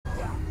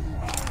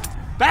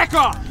Back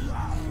off!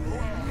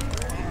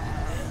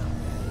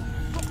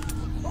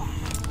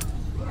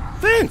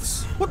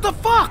 Vince! What the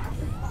fuck?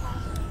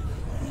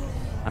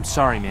 I'm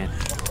sorry, man.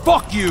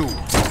 Fuck you!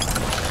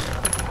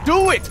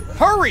 Do it!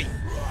 Hurry!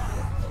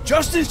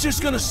 Justin's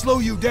just gonna slow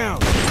you down.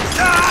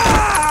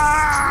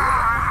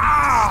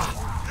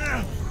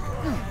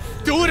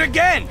 Do it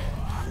again!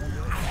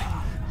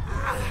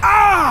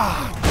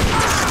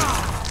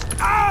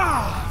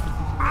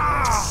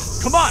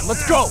 Come on,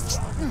 let's go!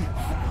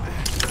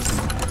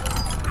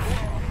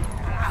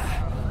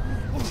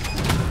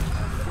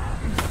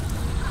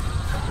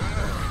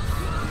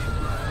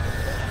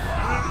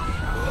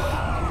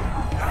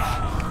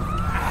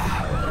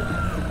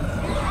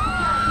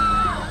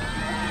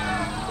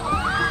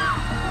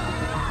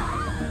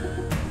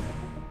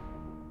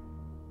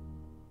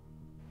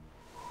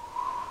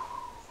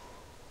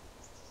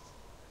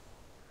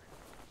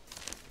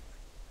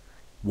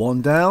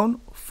 One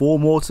down, 4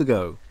 more to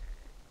go.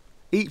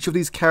 Each of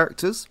these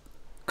characters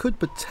could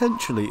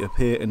potentially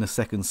appear in the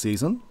second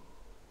season,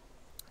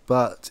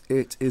 but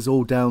it is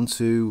all down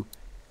to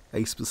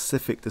a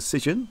specific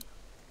decision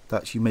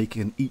that you make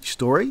in each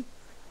story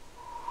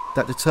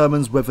that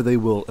determines whether they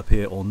will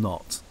appear or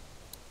not.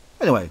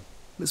 Anyway,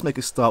 let's make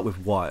a start with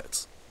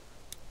Wyatt.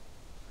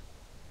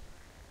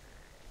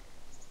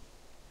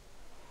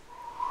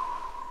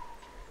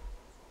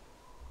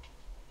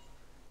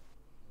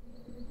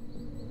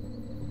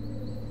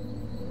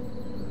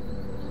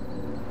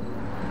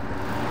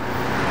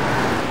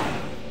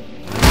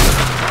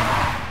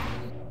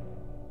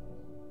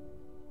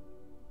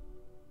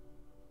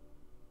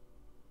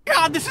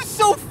 God, this is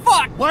so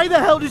fucked! Why the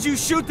hell did you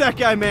shoot that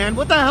guy, man?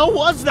 What the hell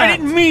was that? I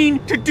didn't mean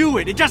to do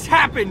it. It just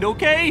happened,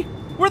 okay?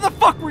 Where the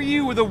fuck were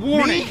you with a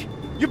warning? Me?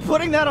 You're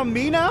putting that on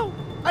me now?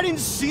 I didn't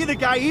see the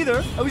guy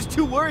either. I was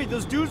too worried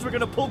those dudes were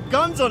gonna pull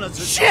guns on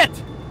us. Shit!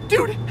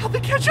 Dude, how'd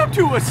they catch up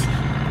to us?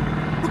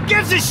 Who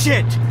gives a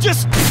shit?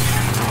 Just...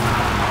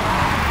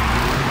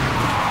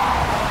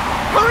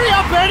 Hurry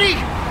up, Eddie!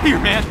 Here,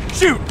 man,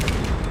 shoot!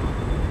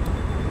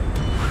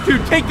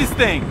 Dude, take this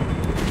thing!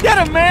 Get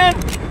him, man!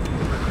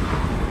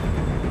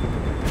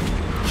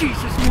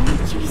 Jesus, man,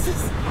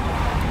 Jesus!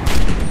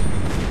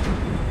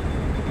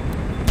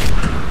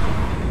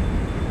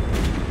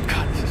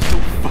 God, this is so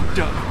fucked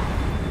up.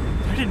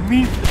 I didn't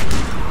mean it.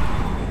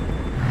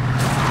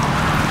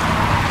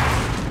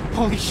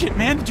 Holy shit,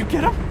 man, did you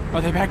get them?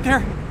 Are they back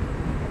there?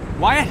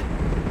 Wyatt?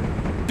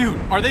 Dude,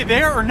 are they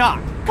there or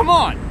not? Come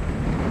on!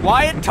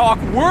 Wyatt,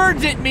 talk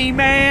words at me,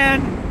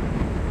 man!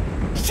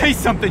 Say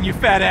something, you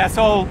fat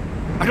asshole!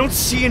 I don't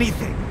see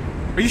anything.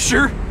 Are you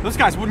sure? Those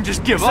guys wouldn't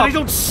just give up. I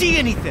don't see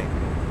anything.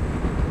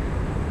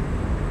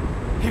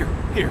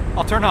 Here,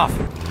 I'll turn off. I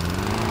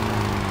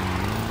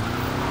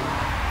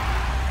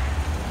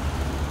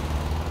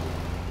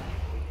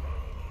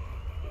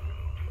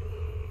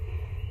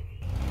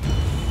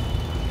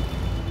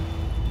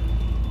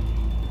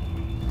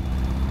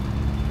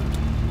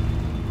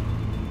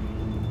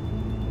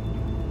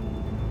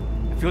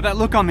feel that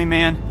look on me,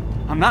 man.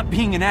 I'm not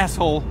being an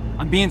asshole.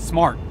 I'm being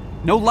smart.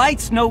 No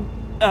lights, no,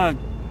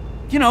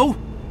 you know,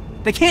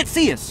 they can't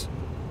see us.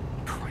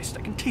 Christ,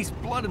 I can taste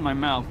blood in my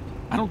mouth.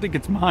 I don't think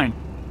it's mine.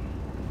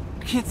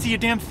 I can't see a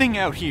damn thing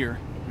out here.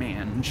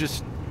 Man,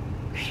 this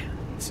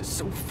is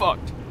so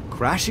fucked.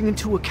 Crashing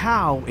into a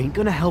cow ain't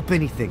gonna help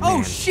anything,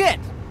 man. Oh shit!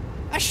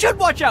 I should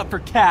watch out for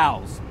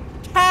cows!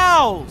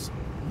 Cows!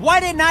 Why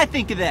didn't I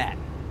think of that?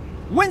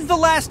 When's the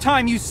last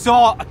time you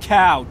saw a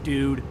cow,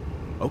 dude?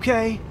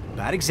 Okay,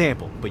 bad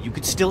example, but you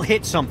could still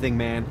hit something,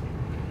 man.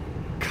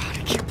 God,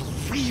 I can't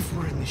believe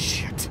we're in this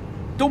shit.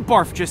 Don't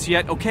barf just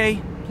yet,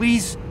 okay?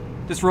 Please?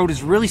 This road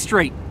is really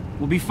straight.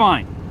 We'll be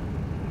fine.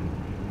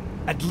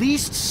 At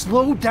least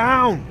slow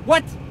down.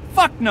 What?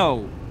 Fuck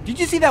no!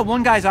 Did you see that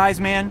one guy's eyes,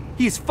 man?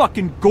 He is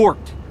fucking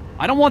gorked.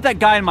 I don't want that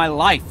guy in my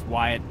life,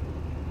 Wyatt.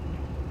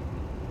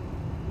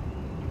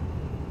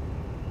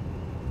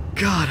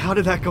 God, how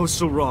did that go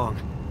so wrong?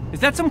 Is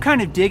that some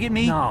kind of dig at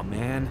me? No,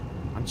 man.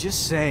 I'm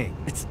just saying.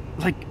 It's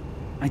like,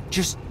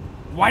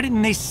 why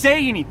didn't they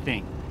say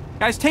anything?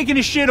 Guy's taking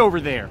his shit over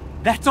there.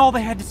 That's all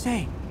they had to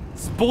say.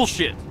 It's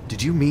bullshit.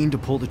 Did you mean to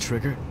pull the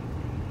trigger?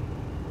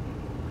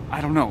 I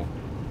don't know.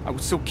 I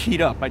was so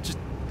keyed up, damn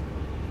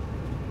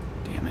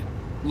it.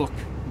 Look,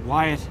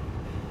 Wyatt,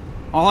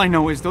 all I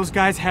know is those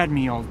guys had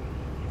me all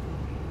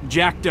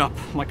jacked up,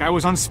 like I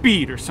was on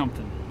speed or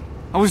something.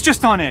 I was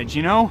just on edge,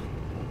 you know?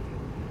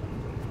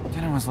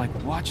 Then I was like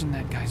watching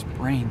that guy's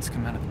brains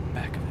come out of the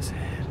back of his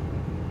head.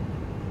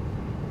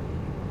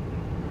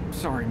 I'm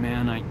sorry,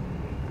 man,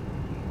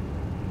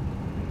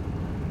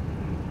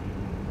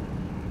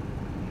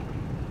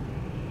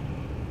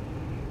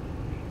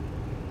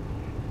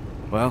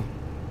 Well,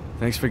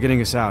 thanks for getting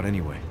us out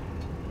anyway.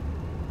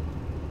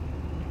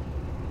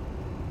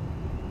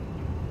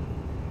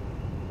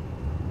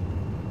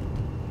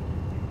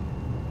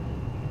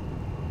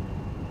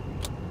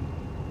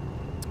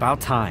 It's about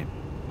time.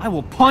 I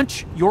will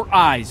punch your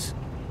eyes.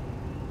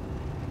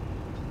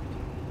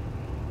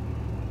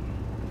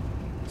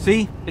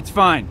 See? It's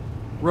fine.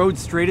 Road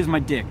straight as my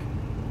dick.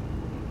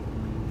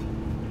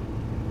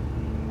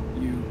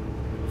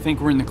 Think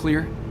we're in the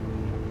clear?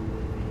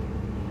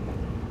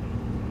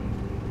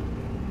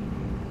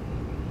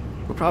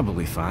 We're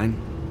probably fine.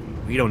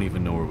 We don't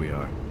even know where we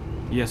are.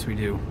 Yes, we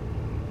do.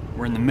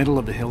 We're in the middle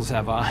of the hills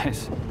have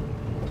eyes.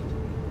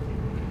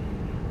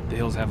 The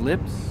hills have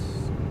lips.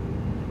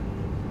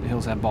 The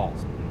hills have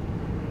balls.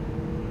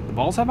 The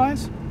balls have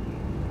eyes?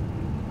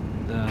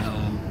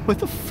 What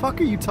the fuck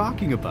are you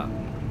talking about?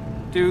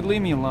 Dude,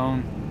 leave me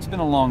alone. It's been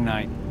a long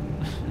night.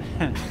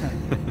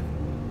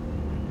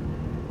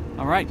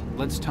 All right,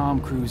 let's Tom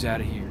Cruise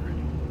out of here.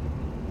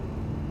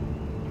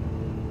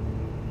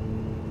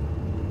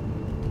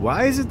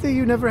 Why is it that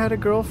you never had a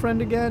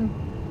girlfriend again?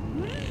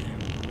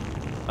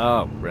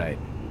 Oh, right.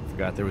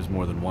 Forgot there was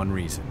more than one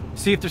reason.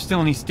 See if there's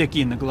still any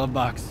sticky in the glove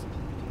box.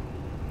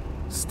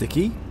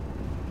 Sticky?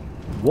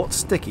 What's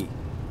sticky?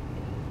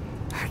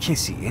 I can't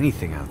see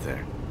anything out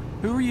there.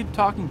 Who are you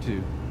talking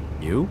to?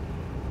 You?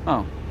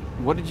 Oh,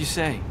 what did you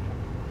say?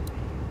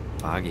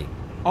 Foggy.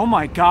 Oh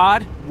my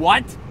God,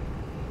 what?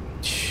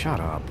 Shut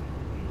up.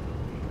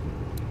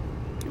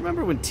 You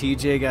remember when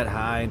TJ got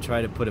high and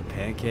tried to put a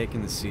pancake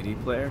in the CD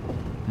player?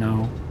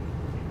 No.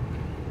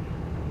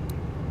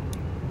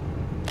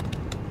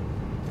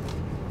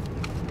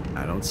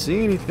 I don't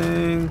see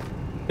anything.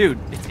 Dude,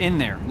 it's in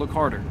there. Look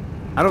harder.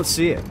 I don't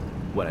see it.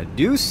 What I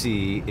do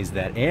see is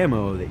that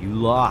ammo that you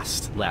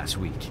lost last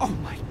week. Oh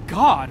my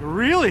God,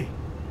 really?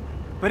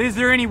 But is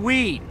there any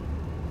weed?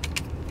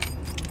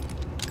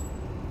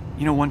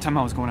 You know, one time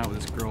I was going out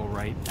with this girl,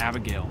 right?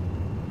 Abigail.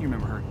 You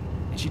remember her?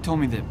 And she told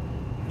me that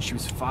when she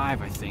was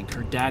 5, I think,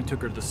 her dad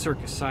took her to the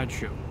circus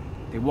sideshow.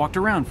 They walked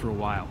around for a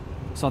while.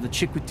 Saw the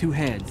chick with 2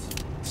 heads.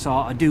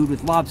 Saw a dude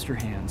with lobster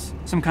hands.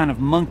 Some kind of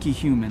monkey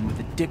human with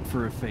a dick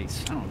for a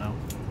face. I don't know.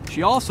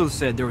 She also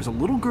said there was a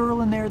little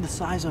girl in there the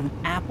size of an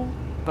apple,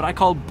 but I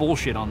called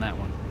bullshit on that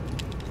one.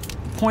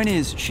 The point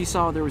is, she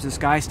saw there was this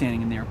guy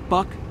standing in there,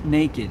 buck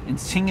naked, and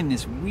singing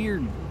this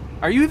weird...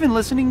 Are you even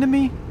listening to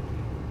me?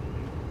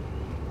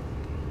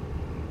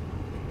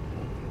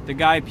 The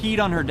guy peed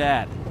on her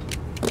dad.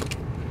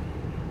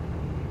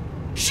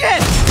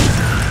 Shit!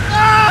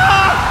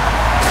 Ah!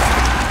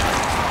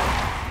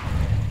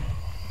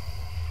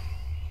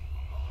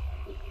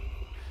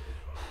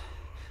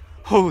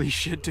 Holy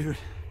shit, dude.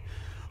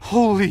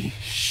 Holy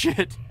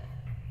shit.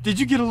 Did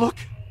you get a look?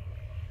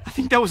 I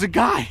think that was a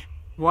guy.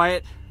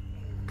 Wyatt,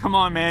 come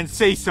on, man,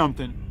 say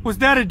something. Was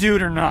that a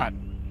dude or not?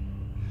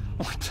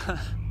 What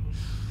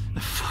the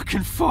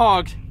fucking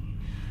fog.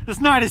 This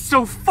night is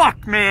so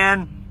fucked,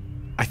 man.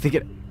 I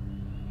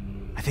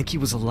think he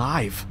was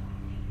alive.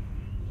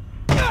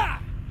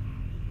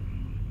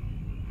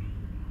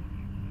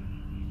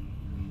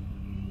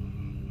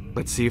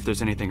 Let's see if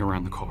there's anything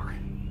around the car.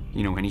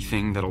 You know,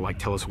 anything that'll like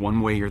tell us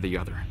one way or the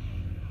other.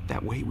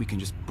 That way we can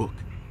just book.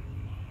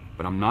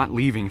 But I'm not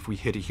leaving if we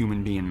hit a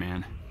human being,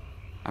 man.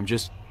 I'm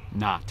just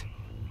not.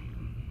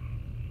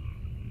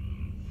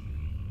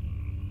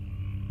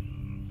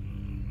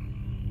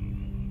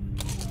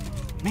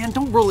 Man,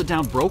 don't roll it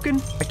down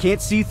broken. I can't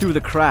see through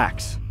the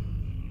cracks.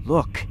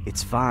 Look,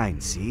 it's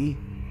fine, see?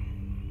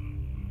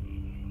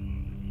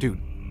 Dude,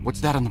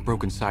 what's that on the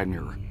broken side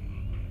mirror?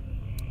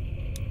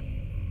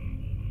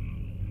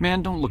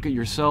 Man, don't look at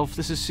yourself.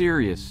 This is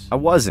serious. I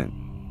wasn't.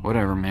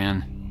 Whatever,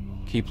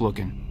 man. Keep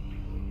looking.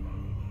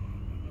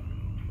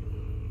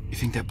 You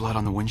think that blood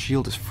on the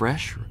windshield is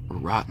fresh or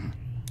rotten?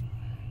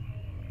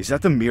 Is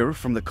that the mirror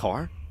from the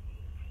car?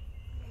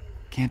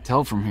 Can't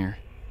tell from here.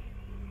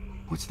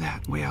 What's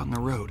that way out in the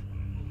road?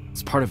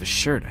 It's part of a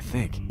shirt, I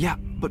think. Yeah,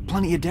 but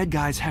plenty of dead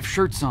guys have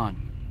shirts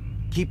on.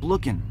 Keep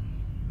looking.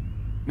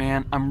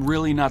 Man, I'm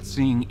really not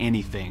seeing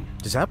anything.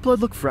 Does that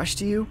blood look fresh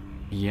to you?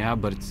 Yeah,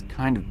 but it's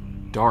kind of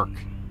dark.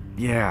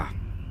 Yeah.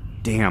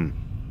 Damn.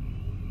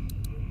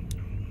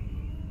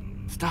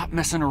 Stop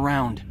messing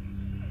around.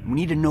 We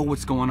need to know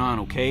what's going on,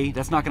 okay?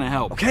 That's not gonna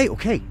help. Okay.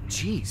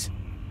 Jeez.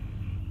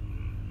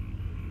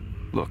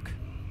 Look,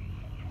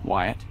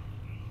 Wyatt.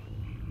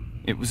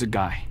 It was a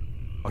guy.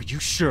 Are you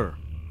sure?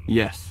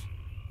 Yes.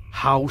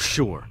 How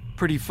sure?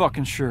 Pretty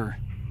fucking sure.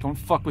 Don't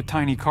fuck with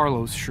Tiny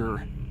Carlos,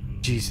 sure.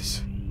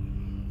 Jesus.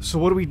 So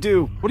what do we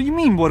do? What do you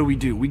mean, what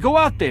do? We go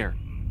out there.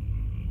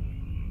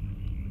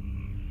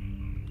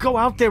 Go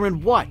out there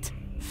and what?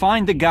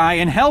 Find the guy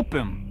and help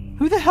him.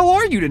 Who the hell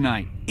are you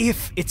tonight?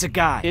 If it's a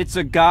guy. It's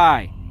a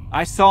guy.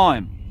 I saw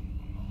him.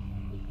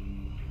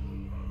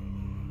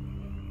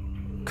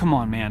 Come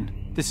on, man.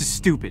 This is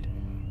stupid.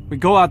 We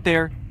go out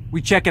there,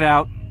 we check it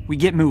out, we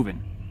get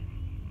moving.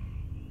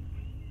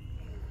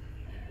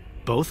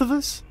 Both of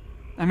us?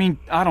 I mean,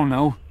 I don't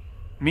know.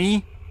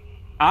 Me?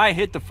 I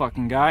hit the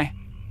fucking guy.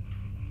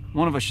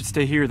 One of us should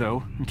stay here,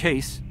 though, in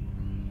case.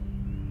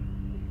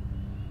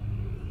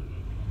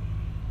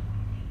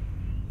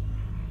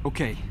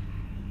 Okay.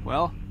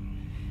 Well...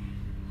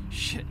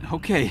 Shit,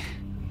 okay.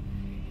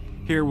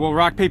 Here, we'll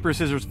rock, paper,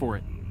 scissors for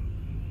it.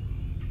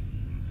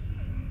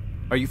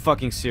 Are you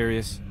fucking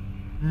serious?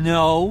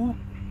 No.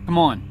 Come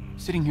on.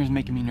 Sitting here is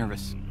making me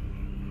nervous.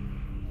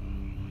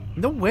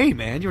 No way,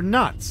 man. You're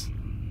nuts.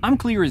 I'm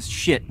clear as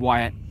shit,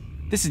 Wyatt.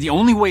 This is the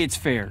only way it's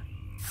fair.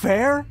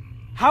 Fair?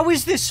 How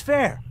is this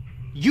fair?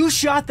 You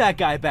shot that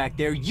guy back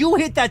there. You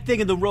hit that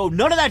thing in the road.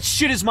 None of that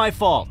shit is my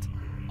fault.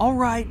 All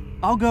right,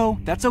 I'll go.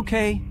 That's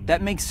okay.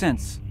 That makes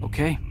sense,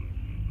 okay?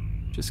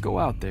 Just go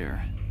out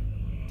there.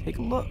 Take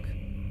a look.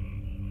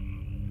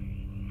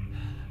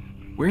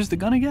 Where's the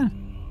gun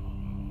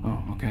again?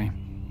 Oh, okay.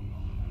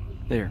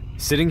 There.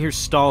 Sitting here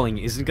stalling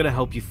isn't gonna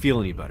help you feel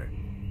any better.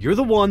 You're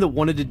the one that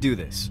wanted to do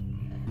this.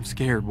 I'm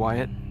scared,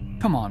 Wyatt.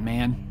 Come on,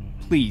 man.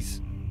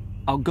 Please.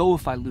 I'll go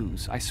if I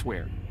lose, I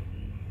swear.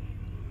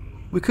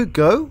 We could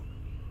go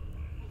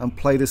and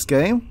play this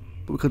game,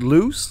 but we could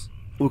lose,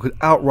 or we could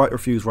outright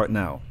refuse right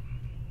now.